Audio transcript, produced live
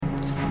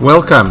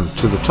Welcome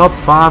to the Top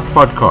 5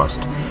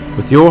 podcast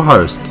with your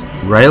hosts,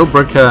 Rael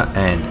Bricker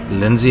and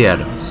Lindsay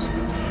Adams.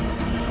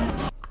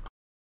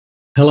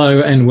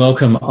 Hello and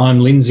welcome. I'm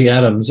Lindsay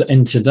Adams,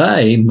 and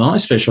today my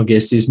special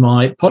guest is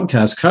my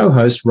podcast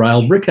co-host,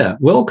 Rael Bricker.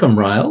 Welcome,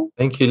 Rael.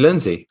 Thank you,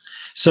 Lindsay.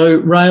 So,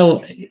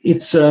 Rael,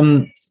 it's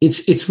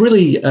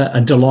really a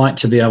delight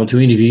to be able to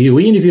interview you.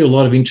 We interview a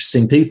lot of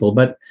interesting people,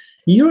 but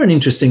you're an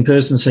interesting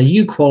person, so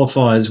you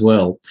qualify as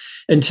well.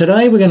 And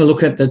today we're going to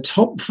look at the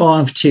top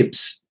 5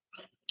 tips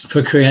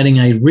for creating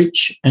a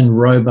rich and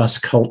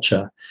robust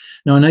culture.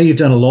 Now, I know you've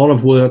done a lot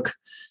of work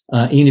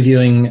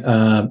interviewing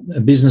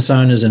business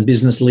owners and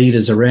business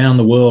leaders around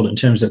the world in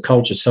terms of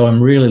culture, so I'm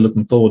really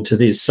looking forward to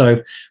this.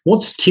 So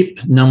what's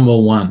tip number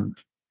 1?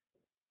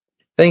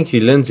 Thank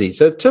you, Lindsay.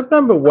 So tip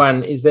number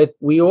 1 is that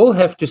we all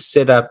have to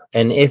set up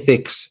an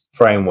ethics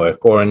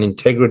framework or an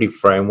integrity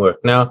framework.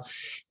 Now,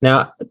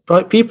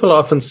 people are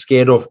often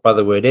scared off by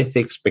the word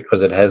ethics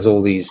because it has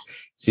all these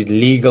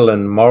legal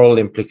and moral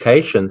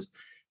implications.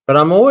 But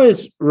I'm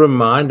always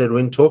reminded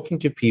when talking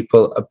to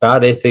people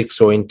about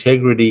ethics or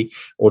integrity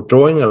or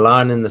drawing a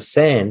line in the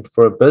sand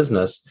for a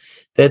business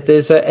that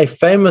there's a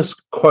famous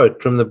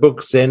quote from the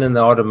book Zen and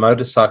the Art of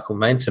Motorcycle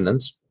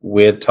Maintenance,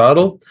 weird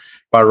title,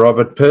 by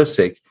Robert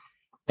Pirsig.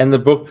 And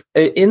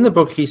in the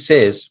book, he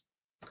says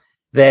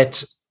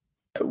that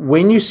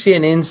when you see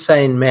an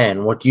insane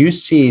man, what you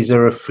see is a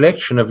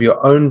reflection of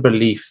your own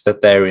belief that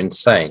they're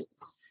insane.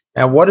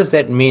 Now, what does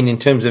that mean in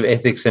terms of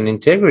ethics and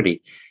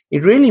integrity?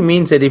 It really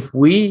means that if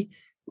we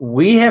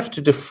have to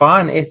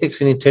define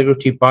ethics and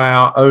integrity by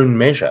our own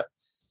measure,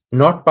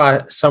 not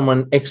by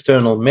someone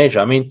external measure.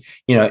 I mean,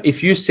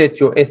 if you set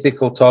your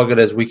ethical target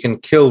as we can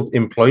kill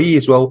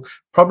employees, well,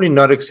 probably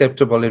not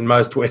acceptable in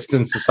most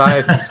Western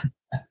societies.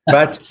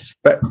 But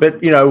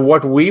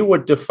what we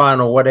would define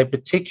or what a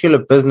particular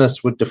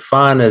business would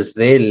define as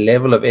their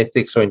level of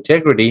ethics or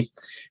integrity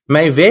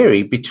may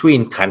vary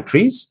between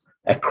countries,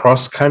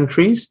 across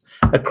cultures.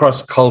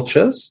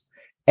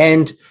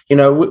 And,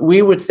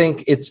 we would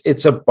think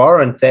it's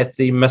abhorrent that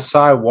the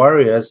Maasai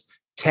warriors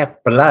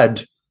tap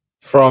blood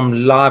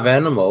from live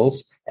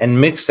animals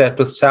and mix that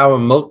with sour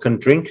milk and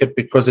drink it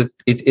because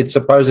it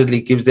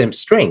supposedly gives them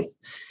strength.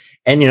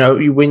 And,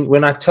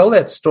 when I tell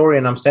that story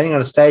and I'm standing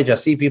on a stage, I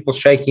see people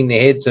shaking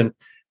their heads and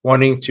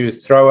wanting to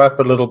throw up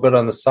a little bit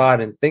on the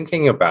side and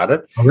thinking about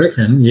it. I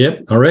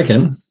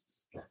reckon.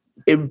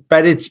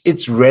 But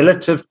it's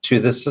relative to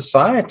the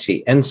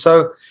society. And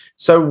so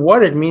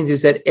what it means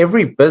is that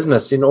every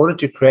business, in order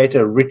to create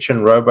a rich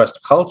and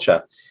robust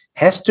culture,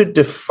 has to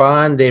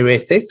define their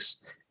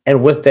ethics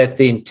and with that,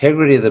 the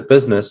integrity of the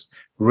business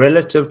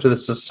relative to the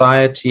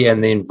society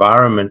and the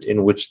environment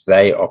in which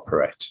they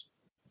operate.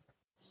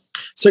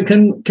 So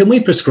can we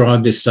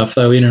prescribe this stuff,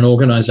 though, in an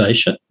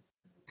organization?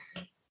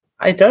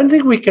 I don't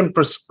think we can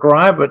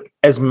prescribe it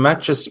as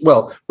much as,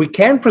 we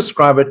can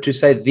prescribe it to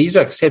say these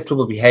are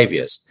acceptable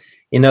behaviors.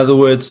 In other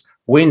words,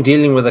 when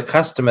dealing with a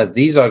customer,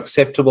 these are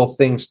acceptable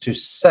things to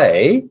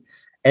say,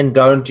 and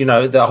don't,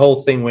 the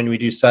whole thing when we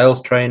do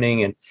sales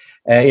training and,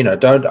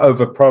 don't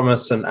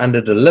overpromise and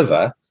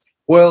underdeliver.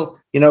 Well,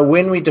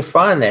 when we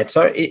define that,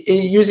 so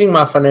using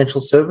my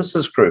financial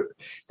services group,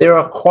 there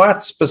are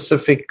quite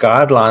specific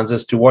guidelines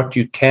as to what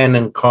you can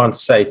and can't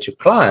say to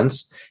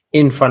clients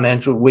in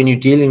financial when you're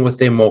dealing with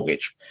their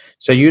mortgage.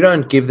 So you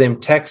don't give them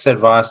tax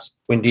advice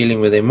when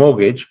dealing with their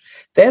mortgage.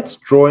 That's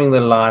drawing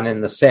the line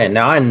in the sand.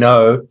 Now, I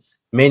know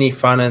many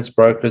finance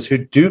brokers who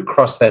do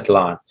cross that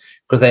line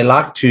because they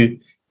like to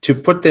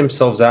put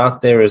themselves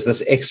out there as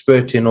this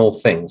expert in all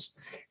things.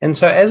 And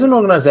so as an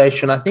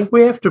organization, I think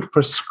we have to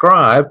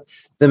prescribe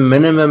the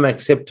minimum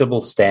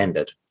acceptable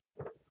standard.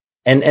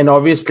 And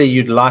obviously,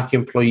 you'd like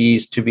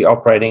employees to be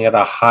operating at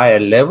a higher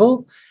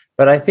level,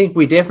 but I think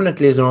we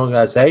definitely, as an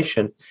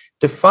organization,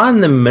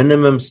 define the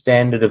minimum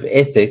standard of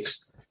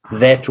ethics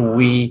that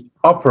we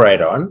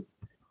operate on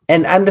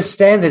and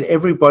understand that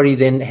everybody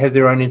then has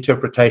their own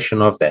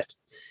interpretation of that.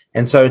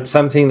 And so it's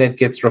something that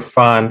gets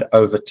refined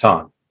over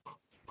time.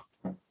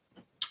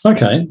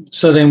 Okay,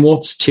 so then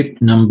what's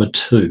tip number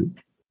 2?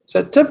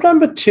 So tip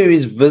number 2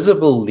 is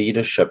visible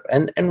leadership.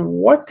 And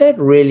what that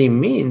really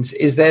means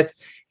is that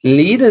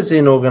leaders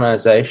in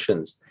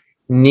organizations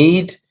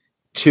need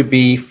to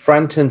be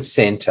front and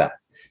center.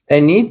 They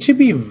need to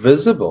be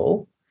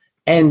visible,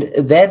 and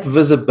that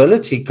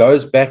visibility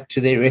goes back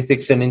to their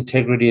ethics and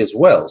integrity as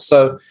well.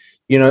 So,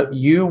 a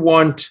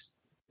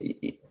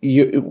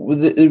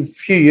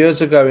few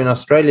years ago in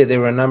Australia, there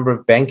were a number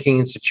of banking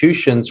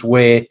institutions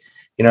where,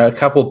 a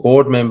couple of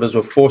board members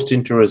were forced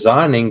into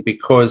resigning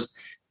because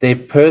their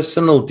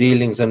personal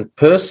dealings and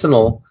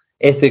personal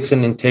ethics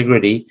and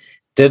integrity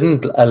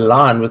didn't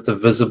align with the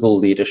visible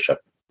leadership.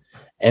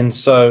 And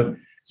so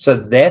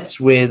that's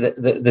where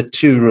the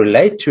two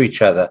relate to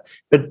each other.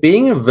 But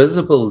being a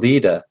visible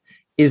leader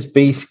is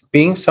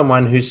being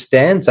someone who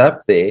stands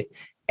up there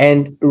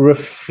and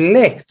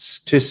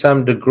reflects to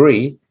some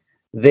degree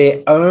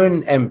their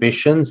own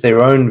ambitions,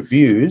 their own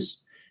views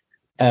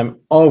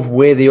of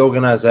where the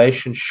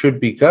organization should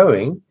be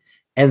going,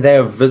 and they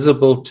are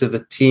visible to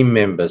the team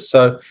members.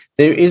 So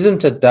there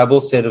isn't a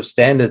double set of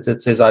standards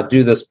that says, I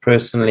do this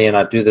personally and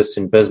I do this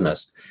in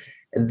business.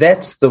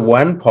 That's the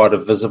one part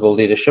of visible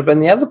leadership.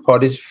 And the other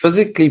part is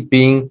physically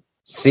being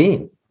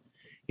seen.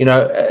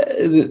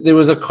 There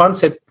was a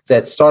concept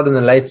that started in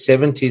the late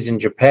 70s in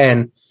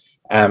Japan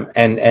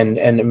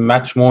and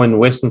much more in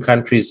Western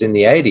countries in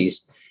the 80s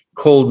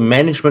called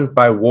management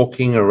by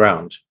walking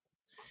around.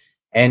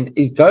 And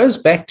it goes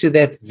back to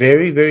that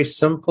very, very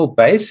simple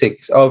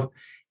basics of,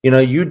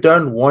 you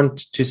don't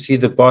want to see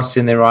the boss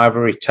in their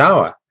ivory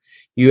tower.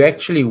 You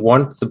actually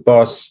want the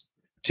boss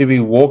to be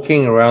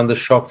walking around the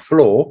shop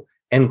floor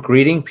and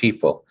greeting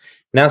people.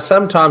 Now,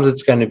 sometimes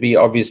it's going to be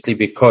obviously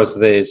because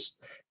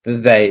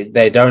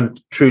they don't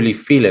truly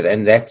feel it,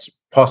 and that's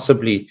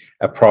possibly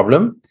a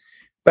problem.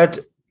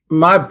 But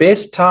my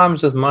best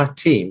times with my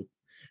team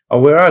are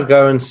where I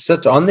go and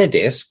sit on their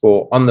desk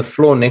or on the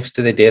floor next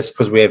to their desk,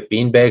 because we have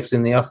beanbags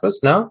in the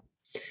office now,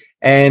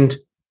 and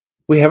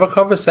we have a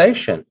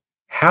conversation.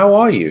 How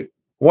are you?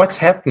 What's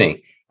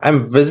happening?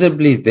 I'm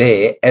visibly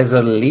there as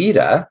a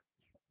leader,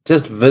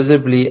 just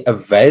visibly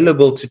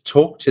available to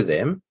talk to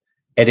them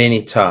at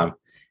any time.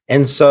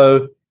 And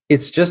so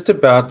it's just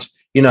about,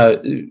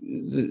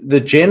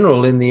 the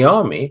general in the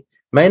army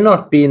may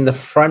not be in the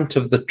front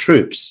of the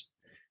troops,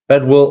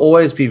 but will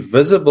always be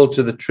visible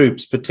to the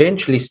troops,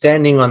 potentially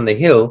standing on the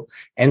hill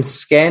and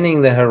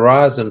scanning the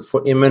horizon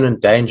for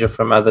imminent danger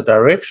from other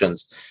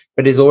directions,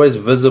 but is always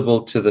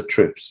visible to the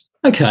troops.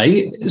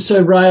 Okay,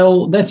 so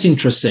Rael, that's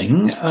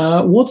interesting.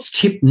 What's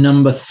tip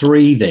number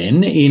 3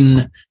 then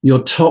in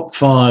your top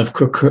 5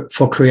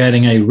 for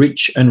creating a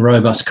rich and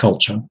robust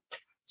culture?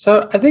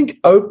 So I think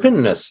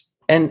openness,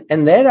 and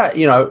that,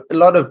 a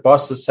lot of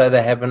bosses say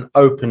they have an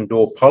open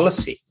door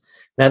policy.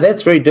 Now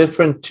that's very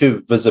different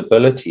to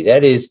visibility.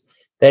 That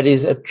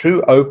is a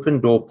true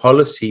open door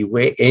policy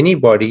where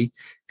anybody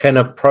can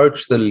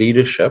approach the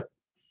leadership.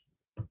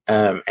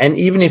 And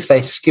even if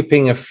they're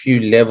skipping a few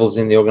levels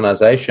in the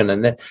organization,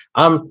 and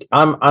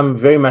I'm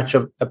very much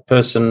a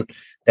person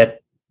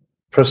that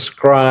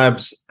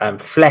prescribes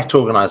flat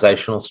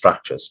organizational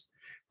structures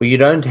where you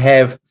don't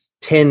have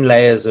 10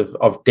 layers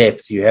of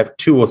depth, you have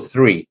 2 or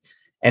 3,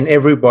 and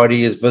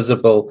everybody is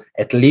visible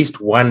at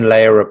least one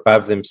layer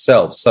above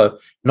themselves. So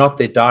not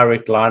their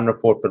direct line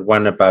report, but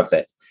one above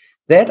that.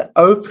 That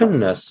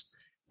openness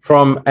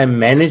from a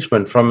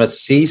management, from a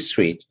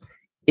C-suite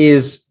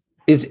is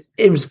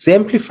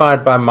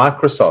exemplified by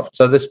Microsoft.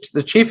 So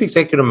the chief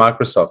executive of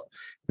Microsoft,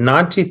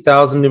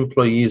 90,000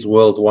 employees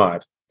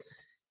worldwide,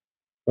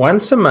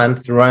 once a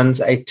month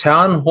runs a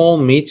town hall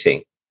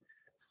meeting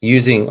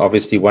using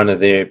obviously one of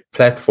their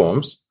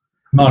platforms.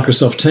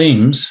 Microsoft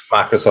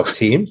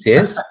Teams,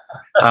 yes.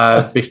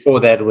 Before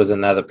that was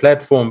another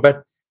platform,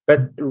 but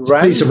runs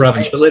a piece of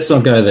rubbish, but let's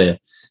not go there.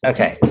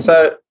 Okay,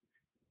 so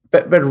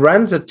but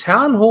runs a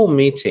town hall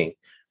meeting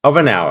of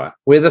an hour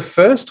where the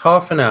first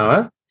half an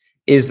hour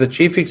is the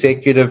chief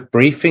executive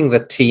briefing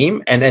the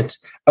team, and it's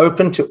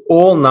open to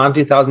all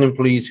 90,000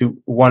 employees who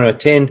want to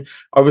attend.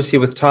 Obviously,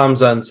 with time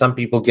zone, some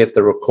people get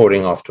the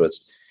recording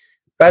afterwards.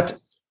 But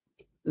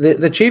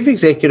the chief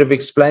executive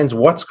explains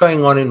what's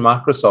going on in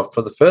Microsoft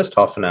for the first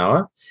half an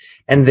hour,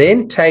 and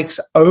then takes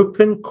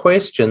open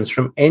questions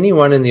from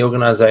anyone in the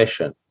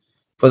organization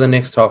for the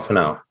next half an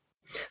hour.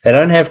 They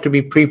don't have to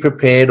be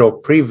pre-prepared or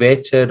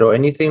pre-vetted or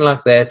anything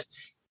like that.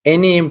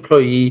 Any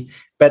employee,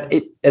 but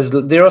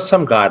there are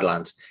some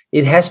guidelines.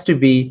 It has to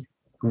be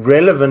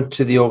relevant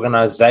to the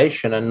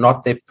organization and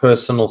not their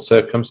personal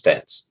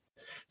circumstance.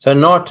 So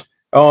not,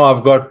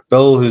 I've got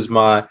Bill who's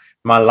my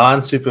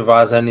line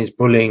supervisor and he's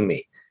bullying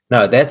me.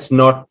 No, that's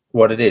not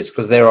what it is,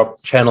 because there are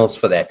channels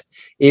for that.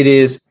 It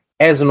is,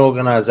 as an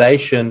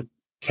organization,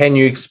 can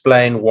you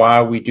explain why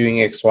are we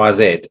doing X, Y,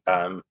 Z,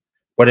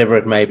 whatever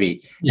it may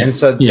be. Yeah. And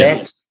so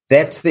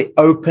that's the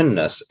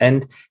openness.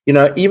 And,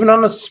 even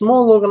on a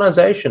small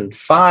organization,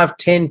 5,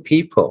 10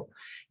 people,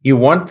 you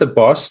want the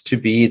boss to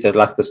be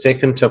like the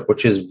second tip,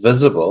 which is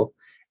visible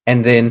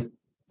and then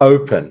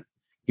open.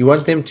 You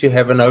want them to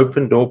have an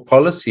open door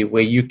policy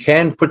where you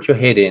can put your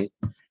head in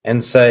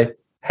and say,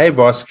 hey,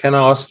 boss, can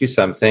I ask you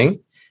something?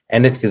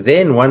 And it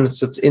then,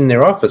 once it's in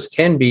their office,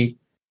 can be,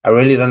 I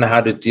really don't know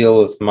how to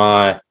deal with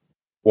my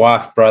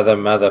wife, brother,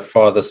 mother,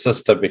 father,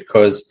 sister,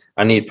 because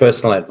I need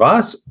personal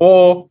advice.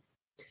 Or,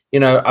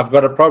 I've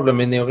got a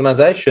problem in the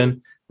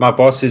organization. My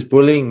boss is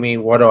bullying me.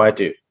 What do I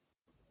do?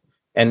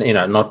 And,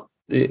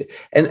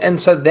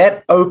 and so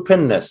that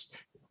openness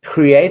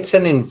creates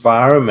an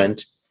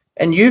environment.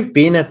 And you've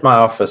been at my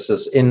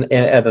offices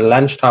at a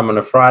lunchtime on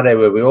a Friday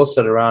where we all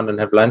sit around and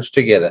have lunch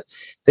together.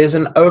 There's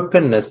an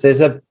openness,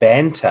 there's a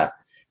banter,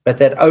 but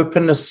that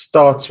openness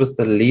starts with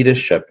the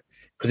leadership.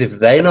 Because if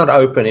they're not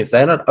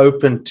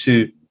open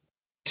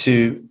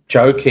to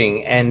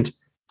joking and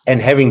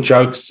having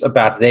jokes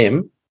about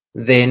them,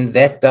 then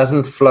that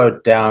doesn't flow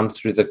down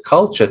through the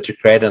culture to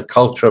create a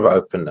culture of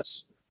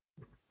openness.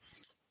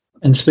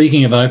 And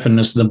speaking of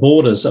openness, the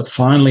borders are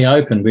finally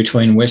open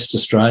between West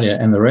Australia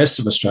and the rest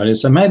of Australia.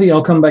 So maybe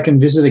I'll come back and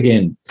visit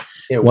again.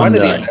 one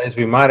of these days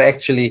we might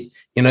actually,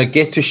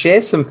 get to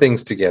share some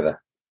things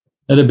together.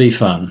 It'd be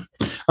fun.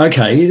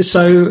 Okay,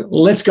 so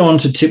let's go on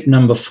to tip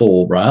number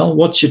 4, Rael.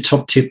 What's your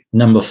top tip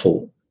number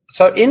 4?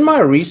 So in my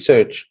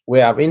research,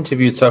 where I've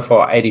interviewed so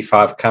far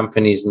 85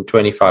 companies in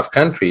 25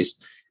 countries,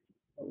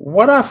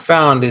 what I've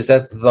found is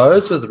that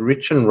those with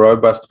rich and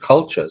robust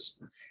cultures,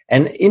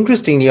 and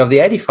interestingly, of the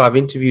 85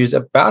 interviews,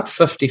 about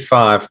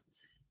 55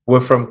 were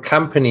from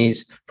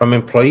companies, from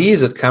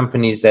employees at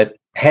companies that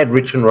had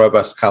rich and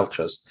robust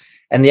cultures.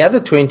 And the other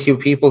 20 were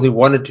people who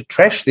wanted to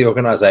trash the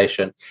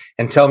organization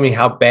and tell me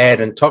how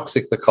bad and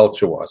toxic the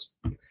culture was,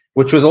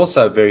 which was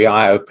also very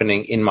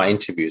eye-opening in my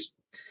interviews.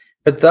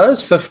 But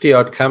those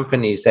 50-odd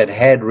companies that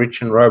had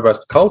rich and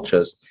robust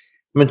cultures,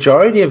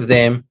 majority of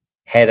them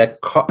had a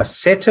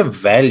set of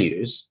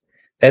values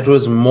that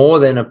was more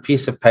than a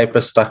piece of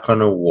paper stuck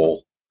on a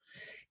wall.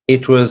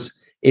 It was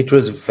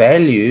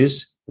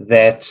values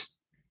that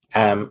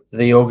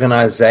the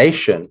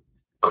organization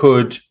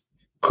could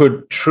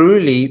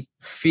truly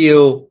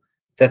feel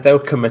that they were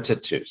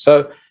committed to.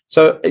 So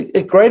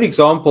a great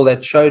example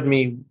that showed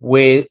me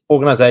where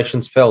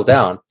organizations fell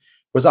down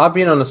was I've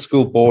been on a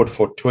school board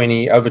for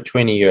over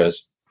 20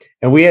 years,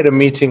 and we had a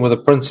meeting with a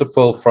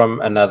principal from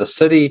another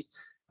city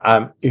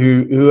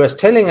who was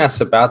telling us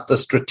about the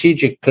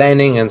strategic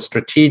planning and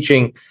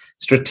strategic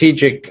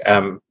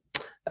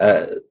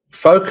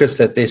focus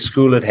that their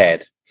school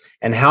had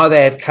and how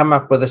they had come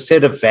up with a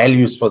set of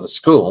values for the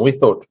school. And we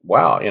thought,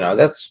 wow,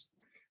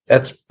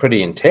 that's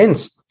pretty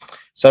intense.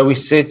 So I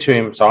said to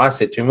him,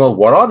 well,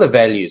 what are the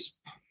values?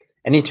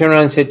 And he turned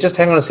around and said, just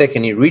hang on a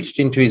second. He reached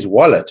into his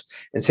wallet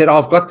and said,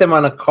 I've got them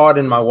on a card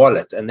in my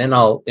wallet. And then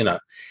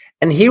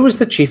and he was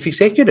the chief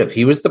executive.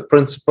 He was the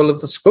principal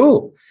of the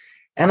school.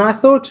 And I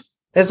thought,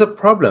 there's a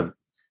problem.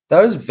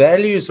 Those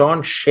values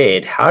aren't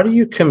shared. How do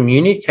you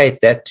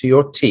communicate that to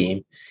your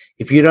team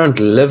if you don't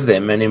live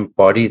them and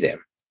embody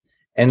them?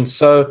 And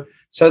so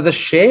the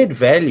shared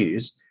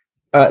values,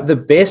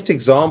 the best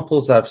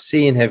examples I've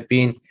seen have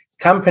been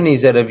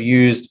companies that have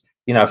used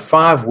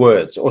 5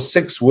 words or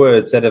 6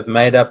 words that have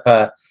made up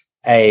an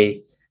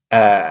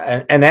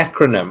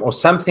acronym or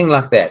something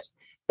like that.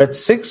 But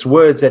 6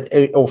 words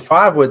or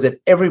 5 words that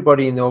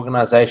everybody in the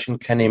organization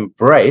can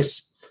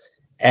embrace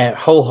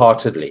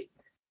wholeheartedly,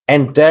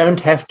 and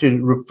don't have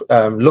to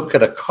look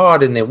at a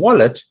card in their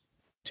wallet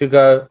to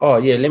go, oh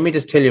yeah, let me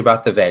just tell you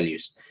about the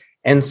values.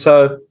 And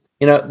so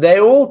they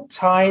all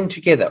tie in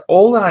together.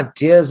 All the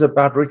ideas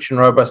about rich and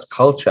robust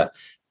culture,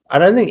 I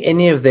don't think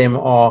any of them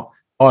are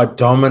a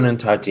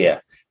dominant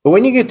idea. But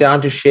when you get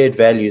down to shared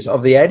values,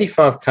 of the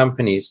 85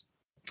 companies,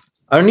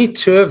 only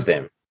 2 of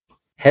them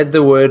had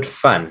the word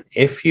fun,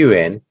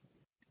 F-U-N,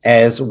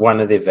 as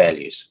one of their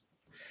values.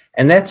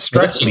 And that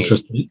struck me.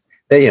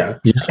 That,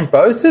 and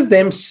both of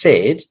them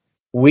said,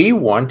 we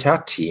want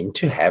our team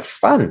to have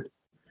fun.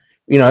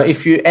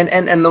 If you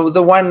and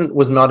the one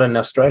was not an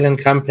Australian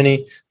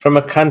company, from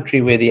a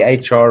country where the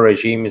HR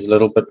regime is a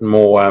little bit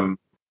more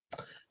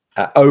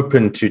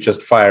open to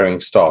just firing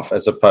staff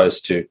as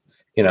opposed to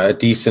a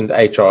decent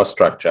HR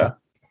structure.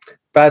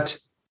 But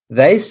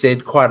they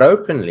said quite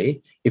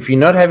openly, if you're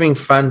not having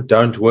fun,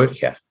 don't work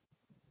here.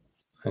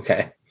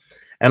 Okay.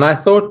 And I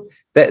thought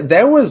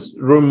that was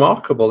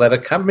remarkable that a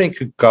company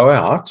could go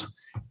out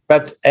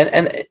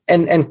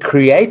and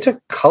create a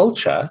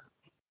culture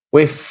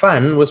where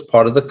fun was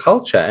part of the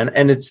culture.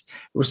 And it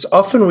was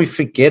often we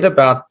forget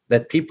about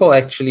that people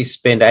actually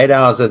spend 8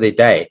 hours of their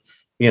day,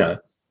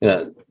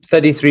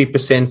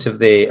 33% of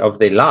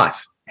their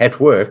life at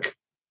work.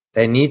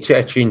 They need to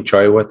actually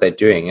enjoy what they're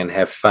doing and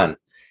have fun.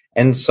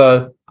 And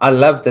so I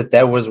love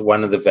that was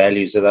one of the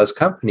values of those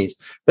companies.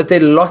 But there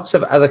are lots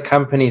of other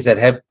companies that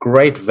have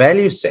great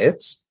value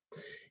sets.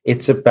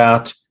 It's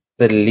about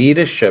the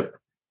leadership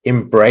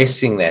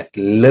embracing that,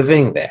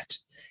 living that,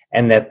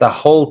 and that the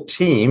whole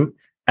team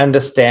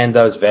understand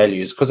those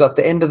values. Because at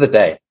the end of the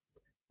day,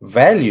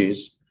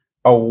 values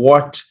are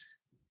what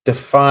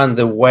define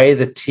the way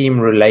the team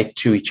relate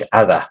to each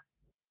other.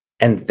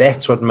 And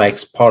that's what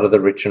makes part of the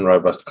rich and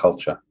robust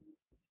culture.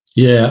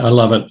 Yeah, I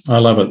love it.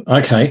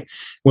 Okay.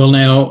 Well,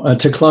 now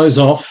to close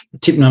off,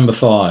 tip number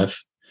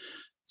 5.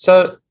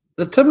 So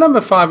the tip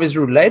number 5 is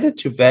related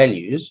to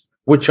values,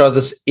 which are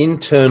this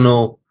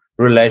internal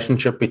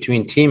relationship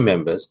between team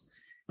members,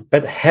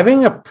 but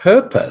having a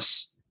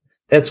purpose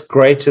that's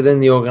greater than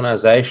the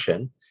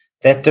organization,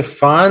 that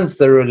defines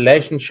the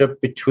relationship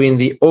between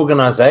the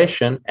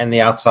organization and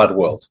the outside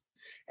world.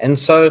 And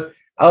so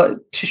to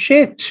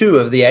share 2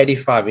 of the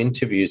 85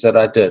 interviews that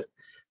I did,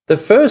 the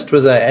first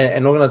was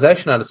an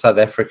organization out of South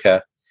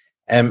Africa,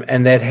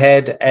 and that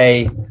had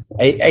a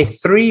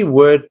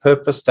 3-word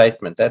purpose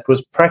statement that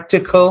was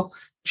practical,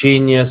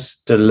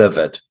 genius,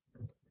 delivered.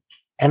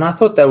 And I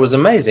thought that was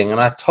amazing. And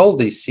I told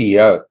the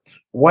CEO,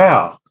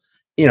 wow,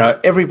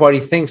 everybody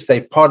thinks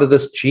they're part of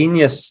this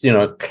genius,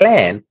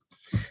 clan.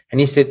 And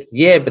he said,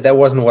 yeah, but that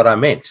wasn't what I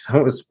meant.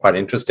 It was quite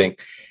interesting.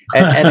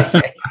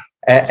 And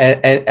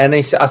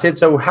I said,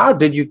 so how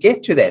did you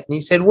get to that? And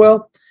he said,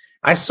 well,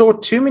 I saw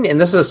too many, and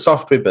this is a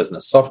software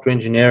business, software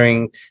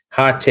engineering,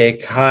 high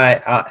tech,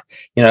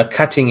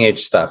 cutting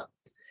edge stuff.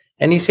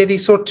 And he said he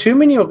saw too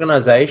many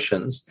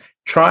organizations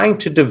trying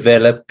to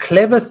develop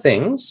clever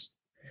things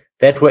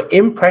that were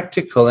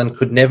impractical and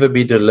could never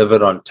be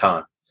delivered on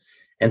time.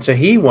 And so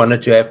he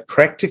wanted to have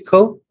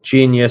practical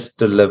genius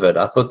delivered.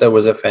 I thought that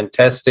was a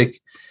fantastic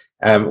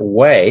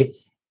way.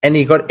 And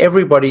he got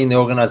everybody in the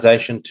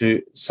organization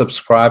to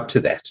subscribe to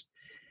that.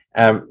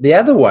 The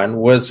other one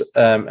was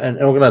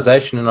an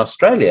organization in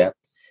Australia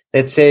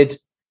that said,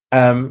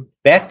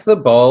 back the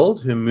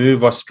bold who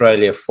move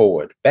Australia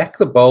forward. Back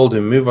the bold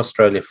who move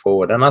Australia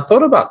forward. And I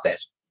thought about that.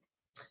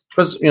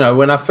 Because,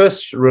 when I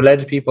first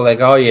related to people, they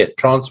go, oh, yeah,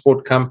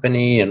 transport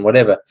company and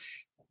wwhatever.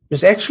 It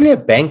was actually a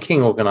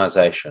banking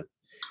organization.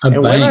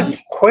 When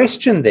I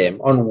questioned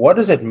them on what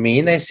does it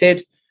mean, they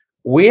said,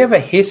 we have a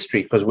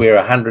history, because we're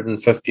a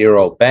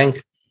 150-year-old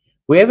bank,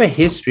 we have a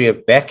history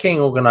of backing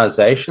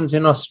organizations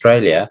in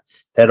Australia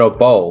that are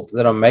bold,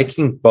 that are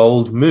making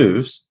bold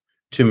moves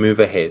to move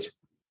ahead.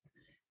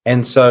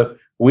 And so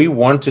we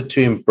wanted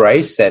to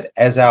embrace that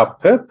as our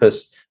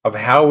purpose of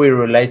how we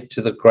relate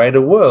to the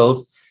greater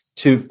world,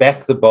 to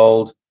back the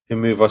bold who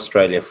move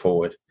Australia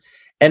forward.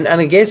 And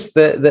I guess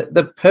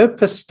the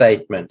purpose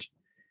statement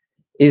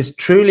is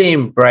truly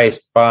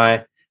embraced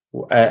by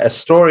a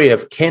story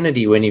of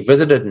Kennedy when he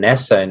visited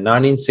NASA in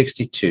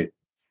 1962,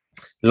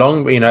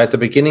 at the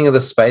beginning of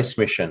the space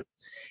mission.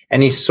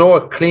 And he saw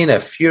a cleaner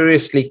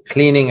furiously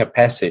cleaning a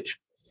passage.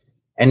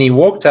 And he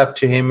walked up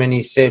to him and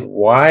he said,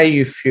 why are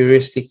you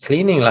furiously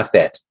cleaning like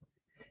that?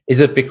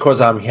 Is it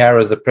because I'm here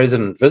as the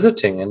president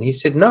visiting? And he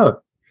said,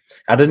 no,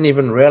 I didn't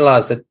even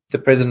realize that the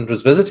president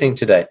was visiting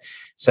today.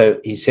 So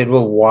he said,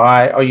 well,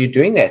 why are you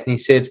doing that? And he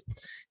said,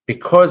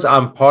 because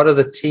I'm part of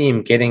the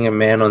team getting a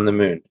man on the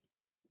moon.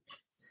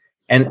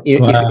 And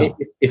wow.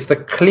 if the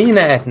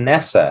cleaner at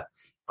NASA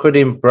could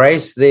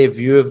embrace their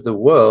view of the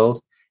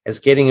world as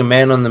getting a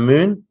man on the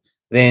moon,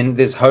 then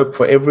there's hope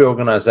for every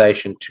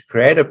organization to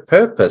create a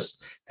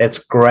purpose that's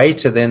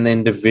greater than the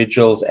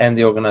individuals and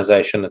the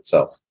organization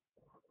itself.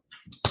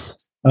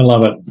 I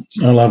love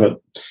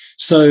it.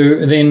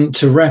 So then,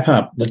 to wrap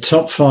up, the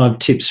top 5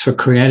 tips for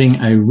creating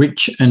a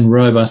rich and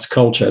robust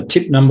culture.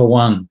 Tip number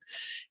 1,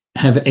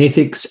 have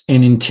ethics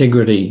and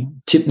integrity.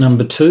 Tip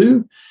number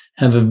 2,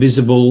 have a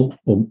visible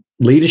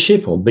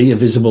leadership or be a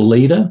visible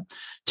leader.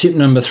 Tip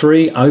number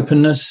 3,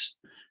 openness.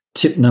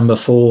 Tip number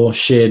 4,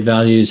 shared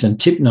values. And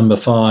tip number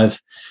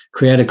 5,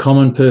 create a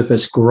common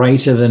purpose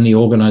greater than the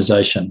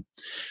organisation.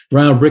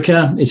 Rael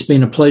Bricker, it's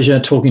been a pleasure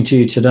talking to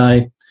you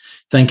today.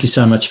 Thank you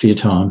so much for your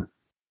time.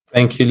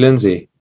 Thank you, Lindsay.